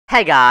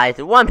Hey guys,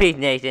 One Piece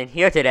Nation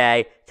here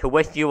today to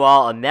wish you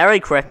all a Merry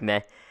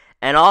Christmas,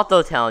 and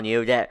also telling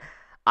you that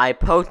I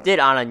posted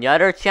on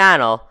another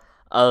channel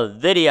a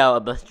video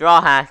of the Straw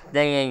Hat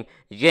singing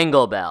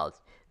Jingle Bells.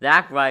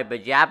 That's right, the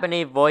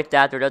Japanese voice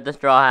actor of the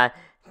Straw Hat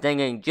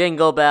singing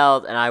Jingle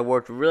Bells, and I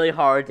worked really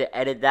hard to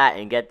edit that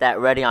and get that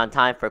ready on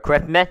time for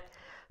Christmas.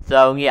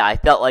 So yeah, I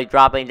felt like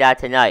dropping that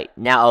tonight.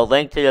 Now a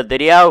link to the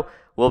video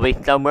will be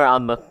somewhere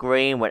on the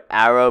screen with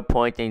arrow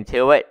pointing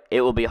to it. It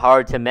will be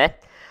hard to miss.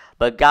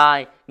 But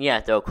guys,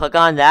 yeah, so click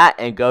on that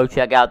and go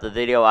check out the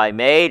video I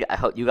made. I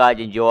hope you guys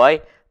enjoy.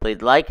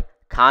 Please like,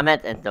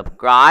 comment, and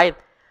subscribe.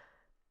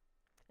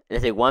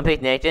 This is One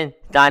Piece Nation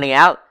signing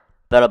out.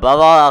 But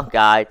above all else,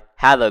 guys,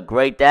 have a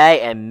great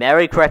day and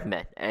Merry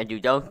Christmas. And if you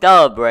don't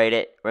celebrate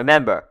it,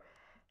 remember,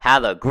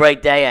 have a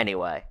great day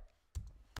anyway.